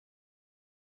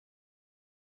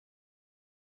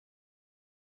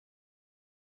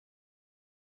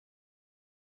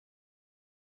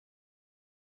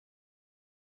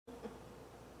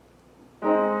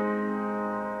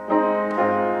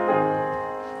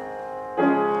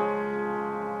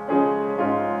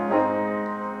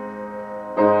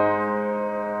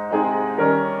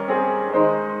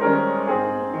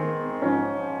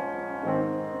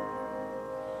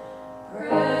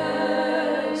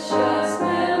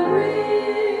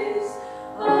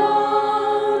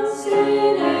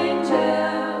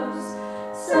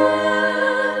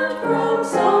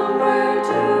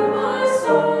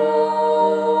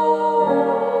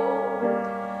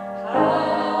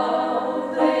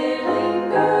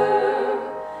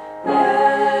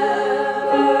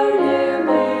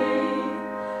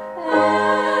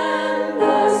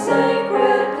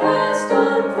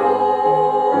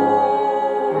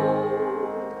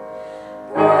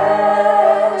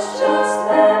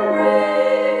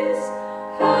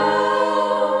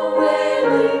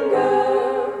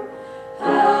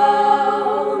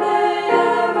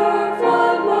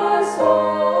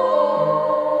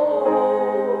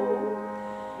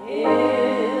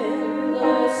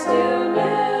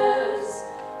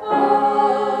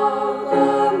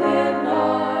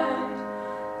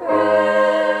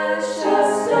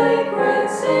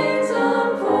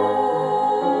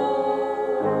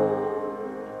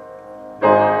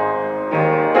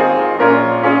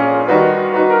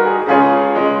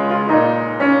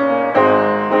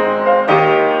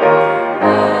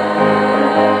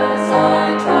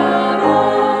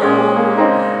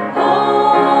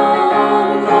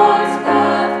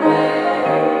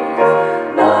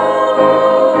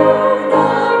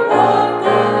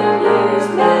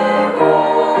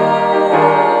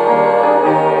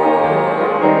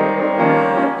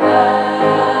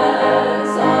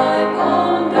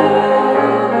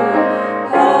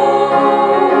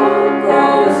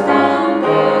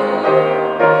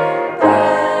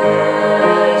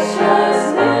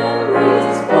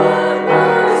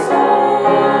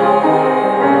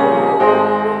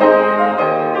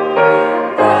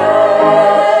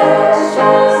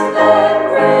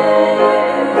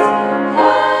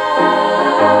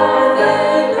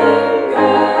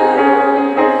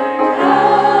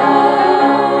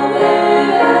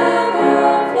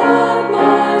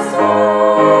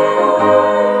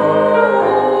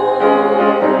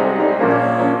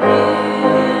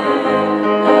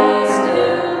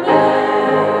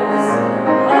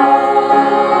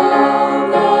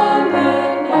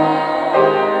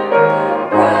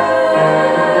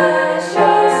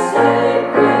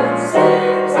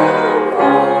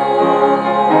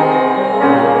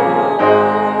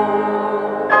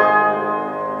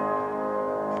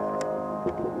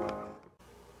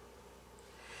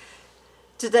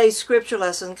Today's scripture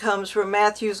lesson comes from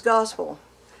Matthew's Gospel,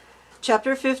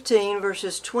 chapter 15,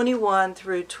 verses 21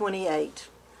 through 28.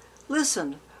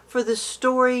 Listen for this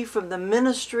story from the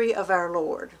ministry of our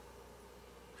Lord.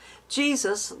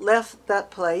 Jesus left that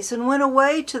place and went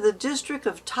away to the district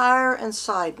of Tyre and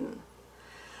Sidon.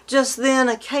 Just then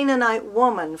a Canaanite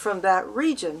woman from that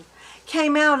region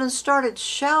came out and started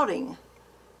shouting,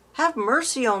 "Have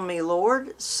mercy on me,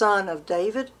 Lord, Son of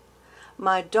David.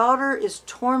 My daughter is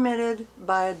tormented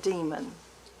by a demon."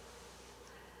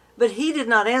 But he did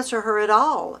not answer her at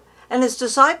all, and his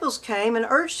disciples came and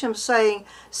urged him, saying,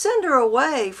 "Send her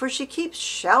away, for she keeps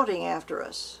shouting after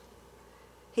us."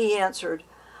 He answered,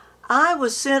 "I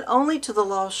was sent only to the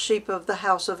lost sheep of the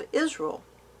house of Israel."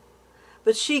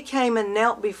 But she came and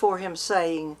knelt before him,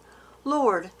 saying,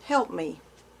 "Lord, help me."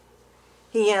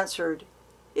 He answered,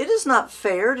 "It is not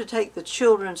fair to take the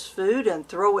children's food and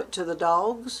throw it to the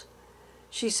dogs."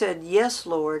 She said, "Yes,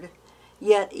 Lord,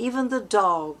 yet even the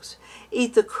dogs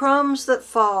eat the crumbs that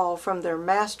fall from their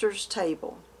master's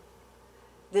table."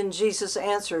 Then Jesus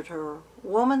answered her,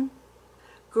 "Woman,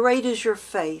 great is your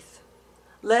faith.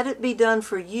 Let it be done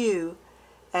for you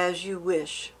as you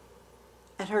wish."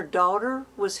 And her daughter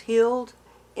was healed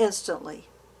instantly.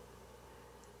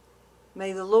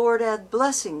 May the Lord add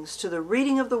blessings to the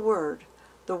reading of the word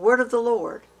of the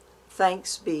Lord.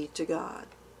 Thanks be to God.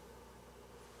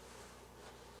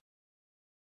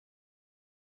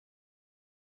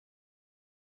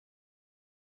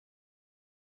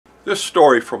 This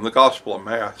story from the Gospel of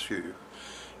Matthew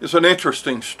is an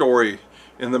interesting story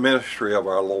in the ministry of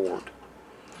our Lord.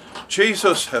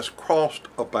 Jesus has crossed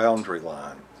a boundary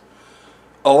line,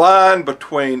 a line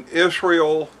between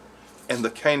Israel and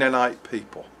the Canaanite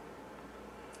people.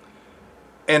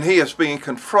 And he is being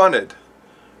confronted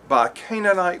by a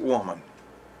Canaanite woman,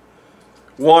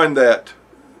 one that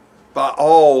by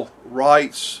all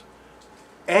rights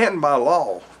and by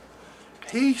law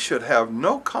he should have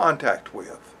no contact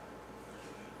with.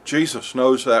 Jesus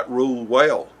knows that rule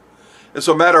well. As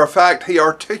a matter of fact, he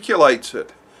articulates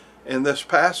it in this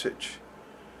passage.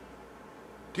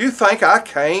 Do you think I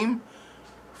came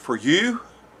for you?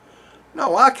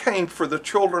 No, I came for the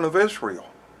children of Israel.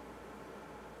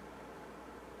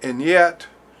 And yet,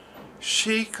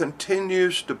 she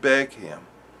continues to beg him.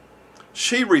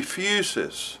 She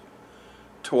refuses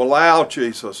to allow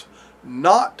Jesus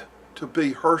not to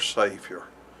be her Savior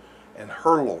and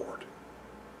her Lord.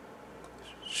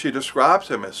 She describes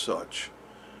him as such.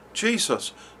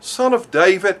 "Jesus, Son of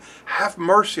David, have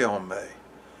mercy on me."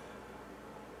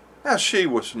 Now, she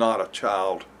was not a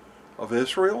child of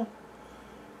Israel.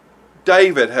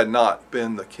 David had not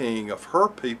been the king of her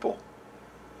people.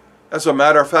 As a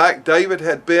matter of fact, David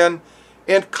had been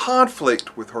in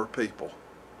conflict with her people.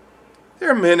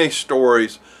 There are many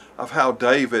stories of how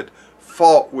David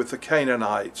fought with the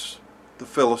Canaanites, the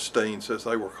Philistines as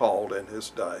they were called in his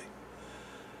day.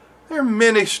 There are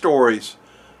many stories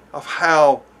of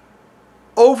how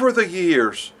over the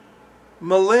years,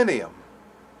 millennium,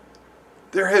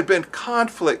 there had been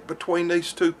conflict between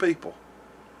these two people.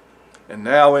 And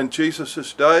now in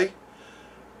Jesus' day,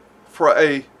 for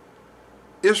a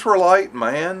Israelite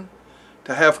man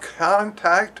to have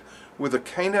contact with a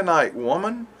Canaanite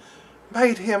woman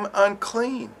made him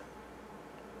unclean.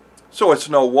 So it's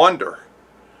no wonder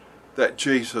that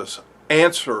Jesus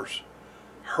answers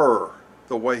her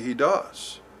the way he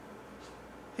does.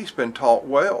 He's been taught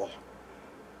well.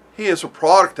 He is a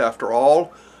product, after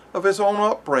all, of his own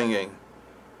upbringing,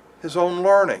 his own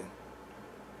learning.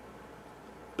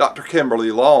 Dr.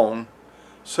 Kimberly Long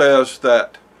says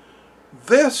that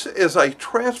this is a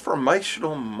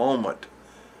transformational moment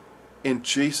in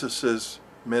Jesus'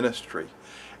 ministry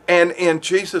and in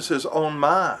Jesus' own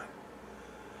mind.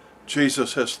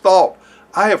 Jesus has thought,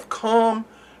 "I have come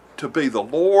to be the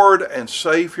Lord and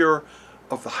Savior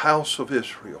of the house of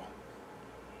Israel."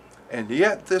 And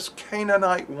yet this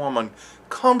Canaanite woman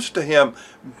comes to him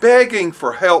begging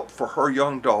for help for her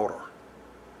young daughter.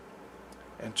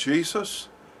 And Jesus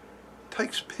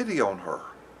takes pity on her.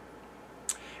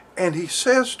 And he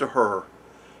says to her,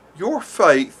 "Your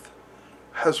faith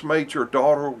has made your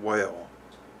daughter well."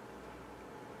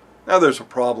 Now there's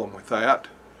a problem with that,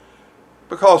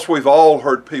 because we've all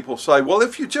heard people say, "Well,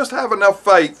 if you just have enough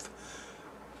faith,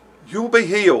 you'll be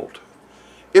healed.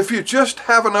 If you just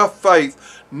have enough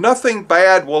faith, nothing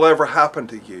bad will ever happen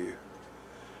to you.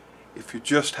 If you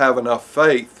just have enough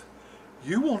faith,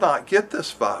 you will not get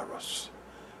this virus.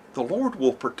 The Lord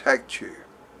will protect you."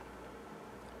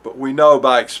 But we know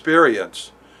by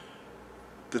experience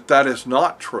that that is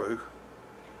not true.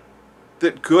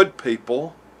 That good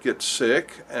people get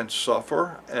sick and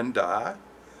suffer and die,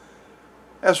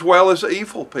 as well as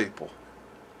evil people.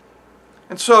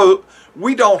 And so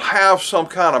we don't have some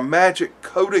kind of magic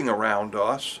coating around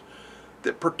us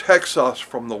that protects us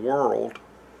from the world,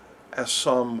 as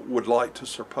some would like to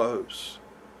suppose.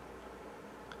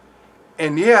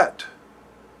 And yet,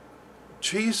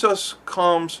 Jesus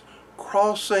comes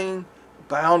crossing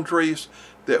boundaries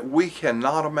that we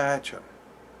cannot imagine.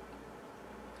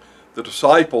 The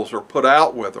disciples are put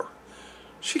out with her.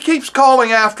 She keeps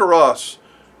calling after us,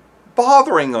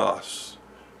 bothering us.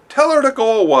 Tell her to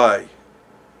go away.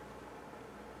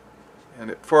 And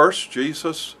at first,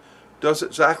 Jesus does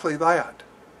exactly that.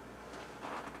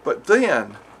 But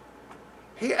then,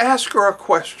 he asks her a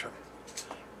question.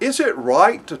 Is it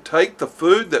right to take the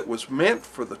food that was meant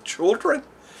for the children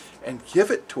and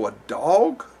give it to a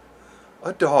dog?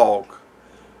 A dog.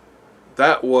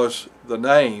 That was the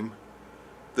name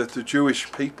that the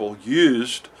Jewish people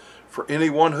used for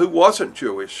anyone who wasn't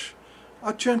Jewish,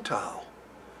 a Gentile.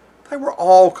 They were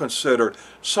all considered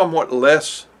somewhat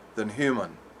less than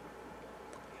human.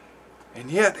 And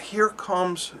yet here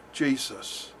comes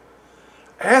Jesus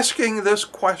asking this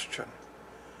question.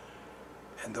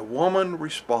 And the woman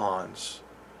responds,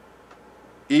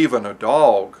 even a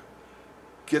dog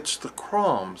gets the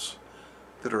crumbs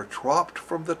that are dropped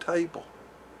from the table.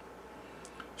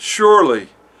 Surely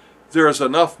there is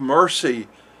enough mercy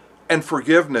and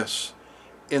forgiveness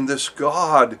in this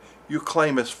God you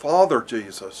claim as Father,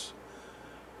 Jesus,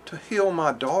 to heal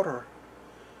my daughter.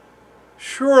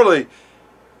 Surely,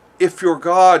 if your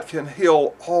God can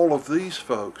heal all of these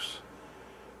folks,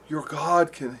 your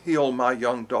God can heal my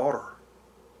young daughter.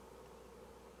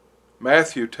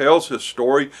 Matthew tells his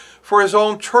story for his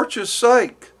own church's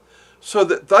sake, so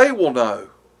that they will know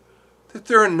that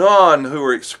there are none who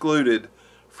are excluded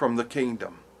from the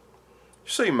kingdom.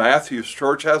 You see, Matthew's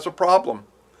church has a problem.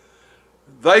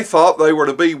 They thought they were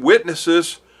to be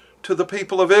witnesses to the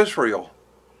people of Israel.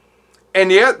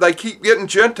 And yet they keep getting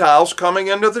Gentiles coming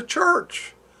into the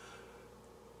church,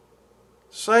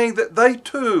 saying that they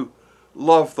too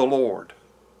love the Lord.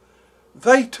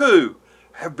 They too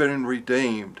have been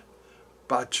redeemed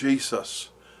by Jesus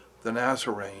the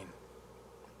Nazarene.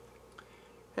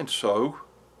 And so,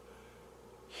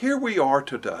 here we are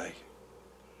today.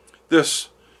 This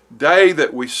day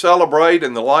that we celebrate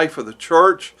in the life of the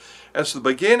church as the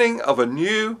beginning of a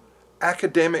new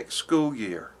academic school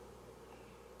year.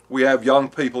 We have young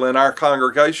people in our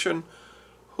congregation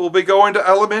who will be going to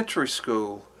elementary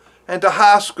school and to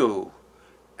high school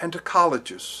and to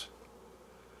colleges.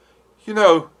 You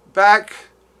know, back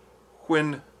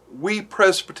when we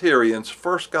Presbyterians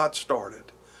first got started,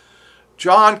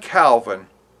 John Calvin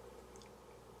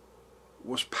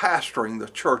was pastoring the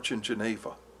church in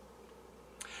Geneva.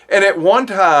 And at one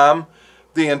time,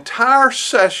 the entire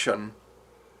session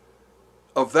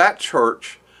of that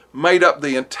church made up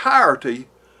the entirety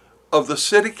of the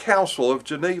city council of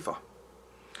Geneva.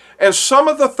 And some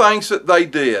of the things that they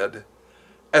did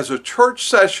as a church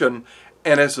session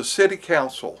and as a city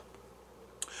council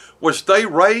was they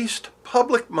raised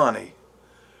public money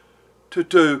to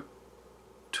do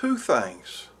two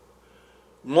things.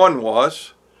 One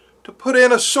was to put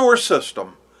in a sewer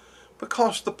system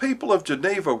because the people of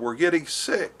Geneva were getting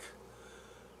sick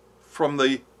from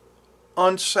the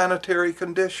unsanitary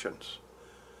conditions.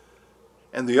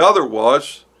 And the other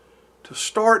was to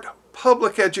start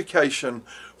public education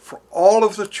for all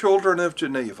of the children of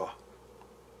Geneva.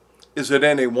 Is it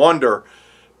any wonder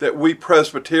that we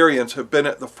Presbyterians have been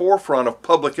at the forefront of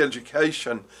public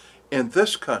education in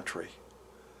this country?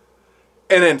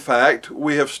 And in fact,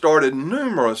 we have started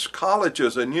numerous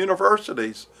colleges and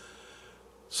universities.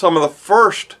 Some of the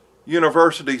first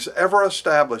universities ever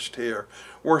established here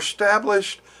were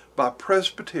established by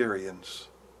Presbyterians.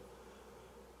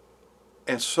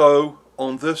 And so,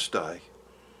 on this day,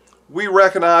 we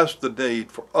recognize the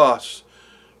need for us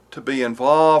to be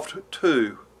involved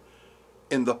too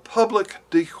in the public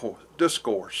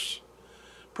discourse,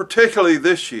 particularly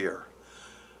this year,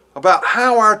 about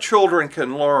how our children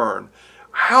can learn,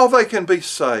 how they can be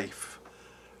safe,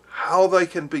 how they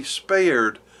can be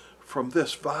spared from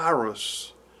this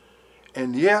virus,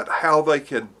 and yet how they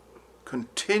can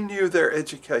continue their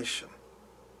education.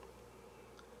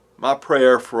 My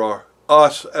prayer for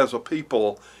us as a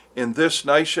people in this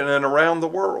nation and around the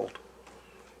world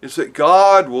is that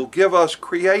God will give us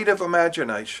creative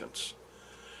imaginations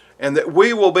and that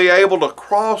we will be able to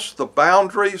cross the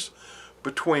boundaries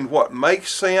between what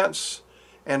makes sense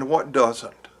and what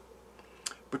doesn't,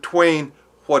 between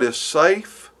what is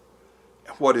safe,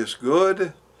 what is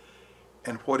good,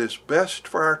 and what is best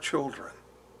for our children,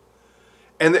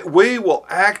 and that we will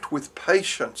act with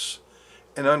patience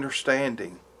and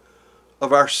understanding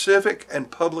of our civic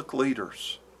and public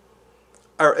leaders,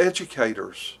 our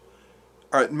educators,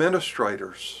 our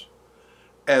administrators,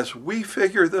 as we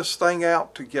figure this thing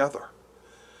out together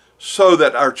so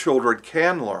that our children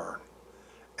can learn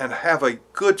and have a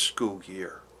good school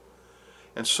year.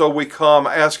 And so we come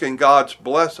asking God's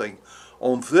blessing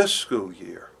on this school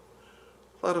year.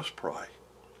 Let us pray.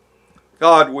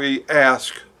 God, we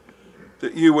ask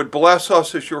that you would bless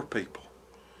us as your people,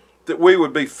 that we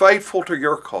would be faithful to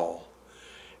your call,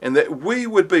 and that we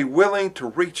would be willing to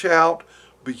reach out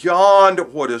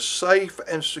beyond what is safe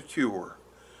and secure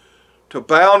to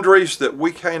boundaries that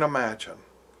we can't imagine,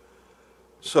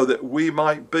 so that we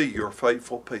might be your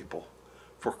faithful people.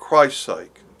 For Christ's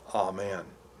sake, amen.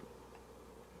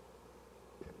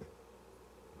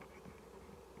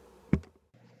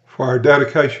 For our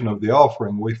dedication of the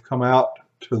offering, we've come out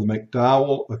to the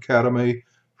McDowell Academy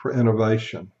for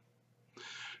Innovation.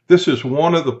 This is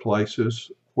one of the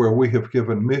places where we have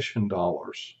given mission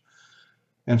dollars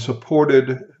and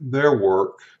supported their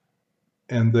work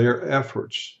and their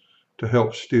efforts to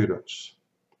help students.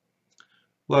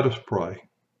 Let us pray.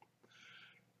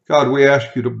 God, we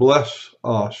ask you to bless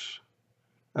us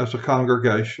as a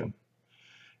congregation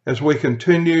as we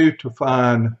continue to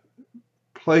find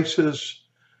places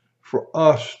for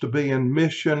us to be in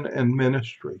mission and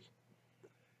ministry,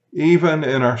 even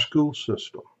in our school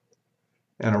system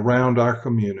and around our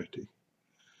community.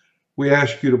 We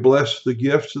ask you to bless the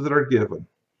gifts that are given,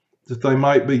 that they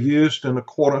might be used in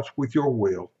accordance with your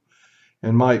will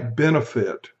and might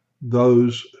benefit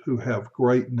those who have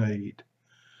great need.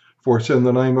 For it's in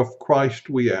the name of Christ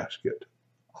we ask it.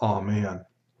 Amen.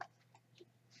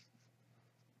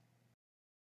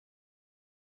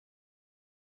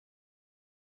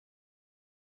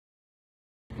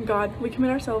 God, we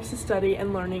commit ourselves to study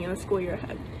and learning in the school year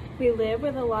ahead. We live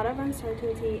with a lot of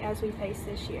uncertainty as we face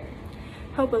this year.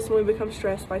 Help us when we become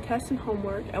stressed by tests and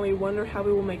homework and we wonder how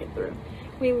we will make it through.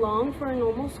 We long for a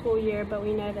normal school year, but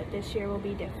we know that this year will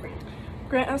be different.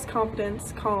 Grant us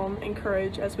confidence, calm, and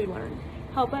courage as we learn.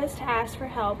 Help us to ask for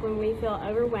help when we feel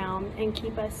overwhelmed and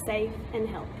keep us safe and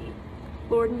healthy.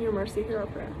 Lord, in your mercy, hear our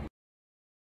prayer.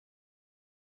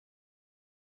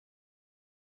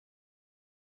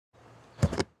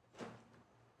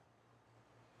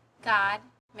 God,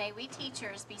 may we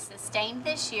teachers be sustained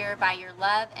this year by your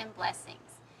love and blessings.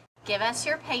 Give us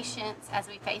your patience as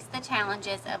we face the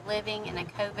challenges of living in a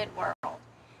COVID world.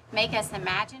 Make us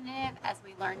imaginative as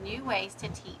we learn new ways to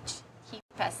teach. Keep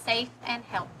us safe and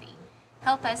healthy.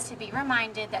 Help us to be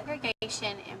reminded that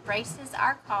congregation embraces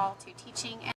our call to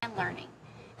teaching and learning.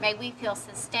 May we feel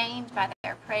sustained by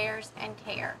their prayers and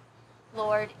care.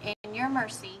 Lord, in your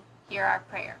mercy, hear our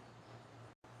prayer.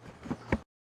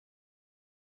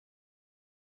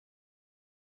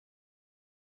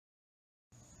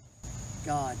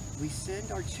 God, we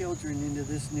send our children into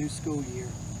this new school year.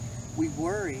 We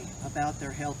worry about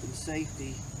their health and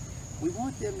safety. We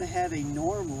want them to have a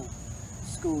normal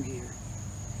school year.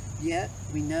 Yet,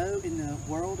 we know in the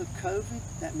world of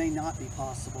COVID that may not be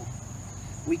possible.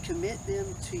 We commit them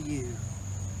to you,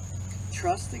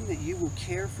 trusting that you will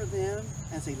care for them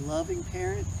as a loving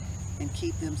parent and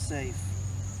keep them safe.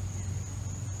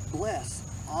 Bless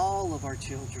all of our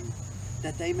children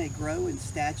that they may grow in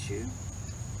stature,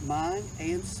 mind,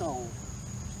 and soul.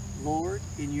 Lord,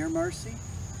 in your mercy,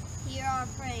 hear our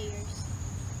prayers.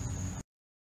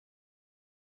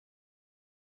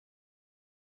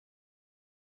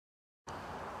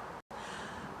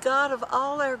 God of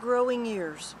all our growing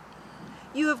years,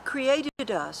 you have created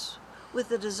us with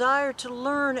the desire to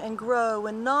learn and grow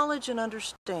in knowledge and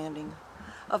understanding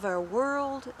of our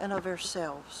world and of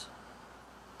ourselves.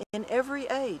 In every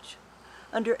age,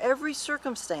 under every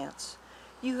circumstance,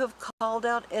 you have called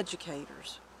out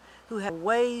educators who have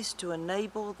ways to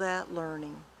enable that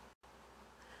learning.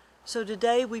 So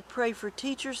today we pray for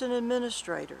teachers and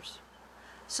administrators.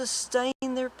 Sustain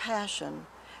their passion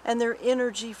and their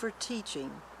energy for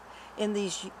teaching in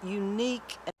these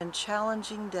unique and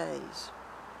challenging days.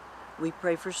 We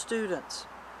pray for students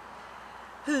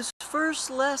whose first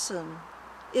lesson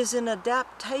is in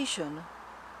adaptation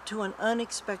to an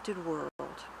unexpected world.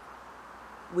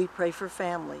 We pray for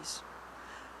families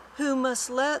who must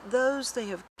let those they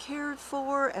have cared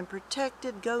for and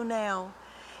protected go now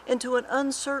into an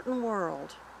uncertain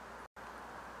world.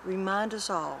 Remind us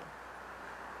all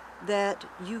that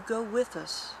you go with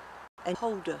us and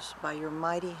hold us by your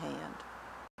mighty hand.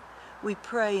 We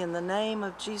pray in the name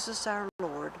of Jesus our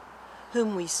Lord,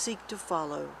 whom we seek to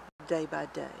follow day by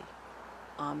day.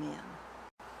 Amen.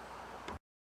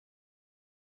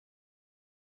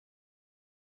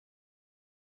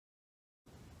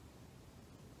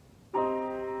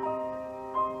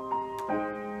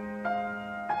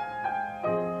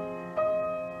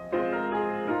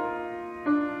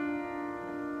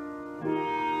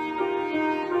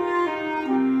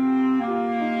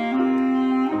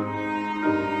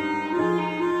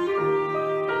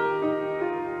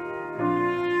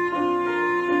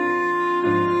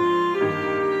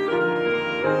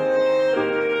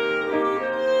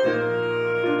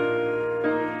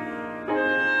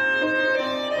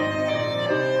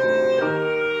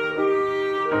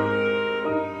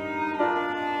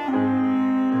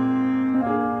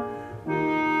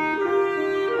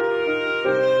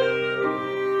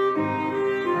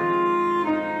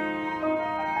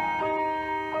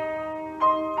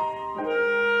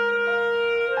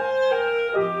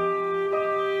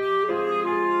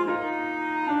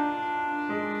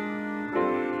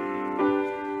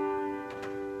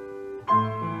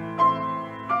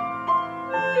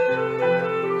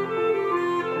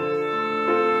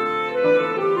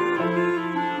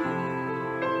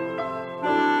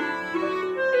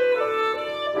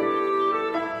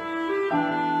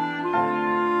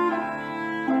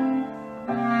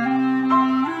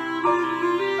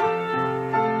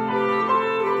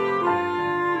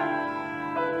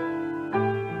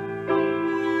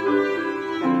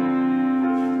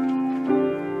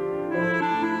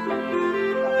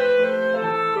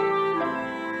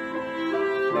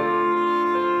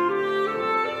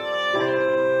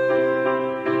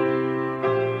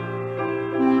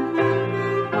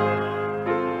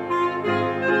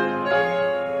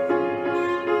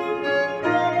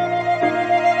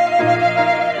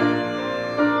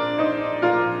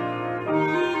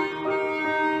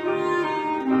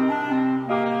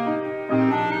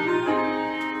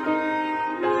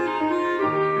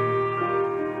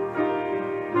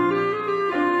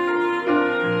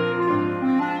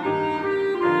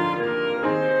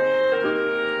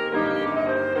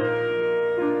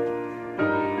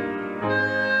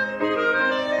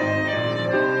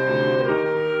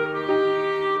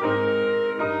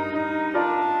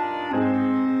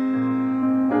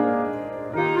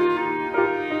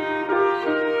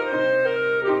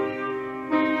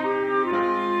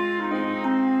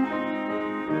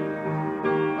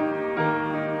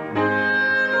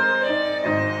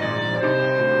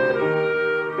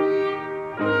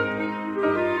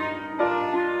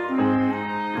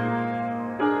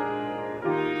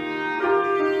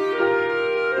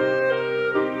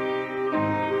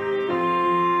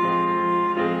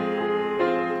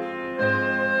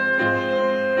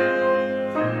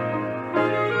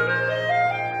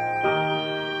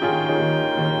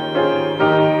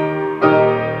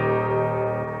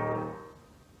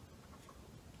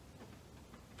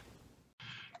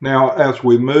 Now, as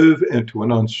we move into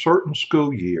an uncertain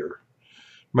school year,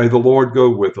 may the Lord go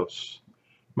with us.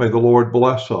 May the Lord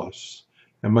bless us,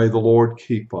 and may the Lord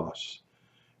keep us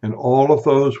and all of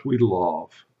those we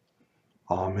love.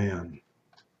 Amen.